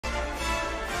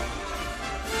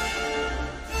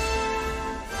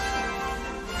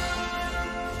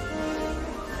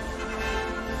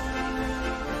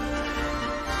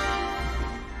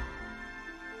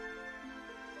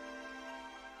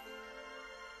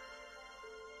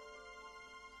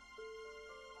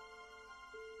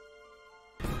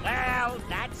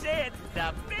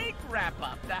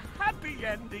wrap-up, the happy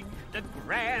ending, the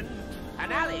grand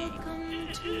finale.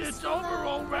 It's over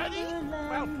already?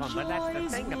 Well, Pumbaa, that's the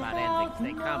thing about endings.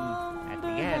 They come at the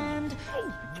end.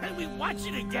 Oh, can we watch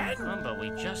it again? Pumbaa, we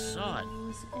just saw it.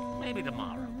 Maybe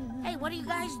tomorrow. Hey, what are you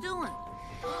guys doing?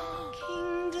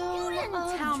 You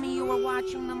didn't tell me you were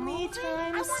watching the movie.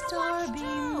 I want to watch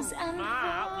too.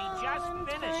 Ma, we just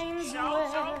finished.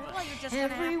 Show's over. Well, you're just gonna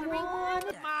have to rewind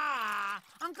it. Ma,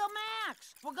 Uncle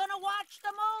Max, we're gonna watch the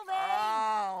movie.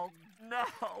 Oh, no.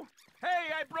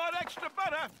 Hey, I brought extra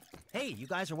butter. Hey, you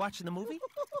guys are watching the movie?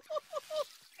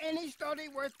 Any story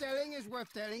worth telling is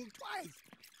worth telling twice.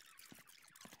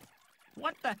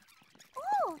 What the?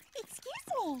 Oh,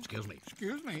 excuse me.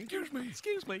 Excuse me. Excuse me.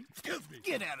 Excuse me. Excuse me. Excuse me.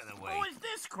 Get out of the way. Who is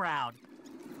this crowd?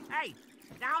 Hey,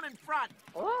 down in front.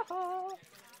 Go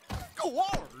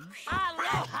orange.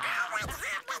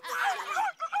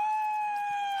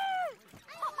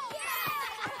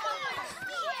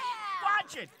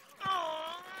 Watch it.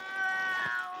 Oh.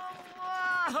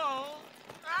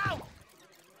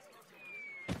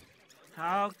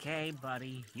 Ow. Okay,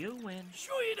 buddy, you win.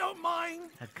 Sure you don't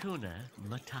mind? Hakuna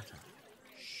Matata.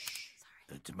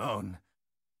 Timon,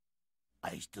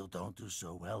 I still don't do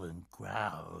so well in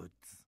crowds.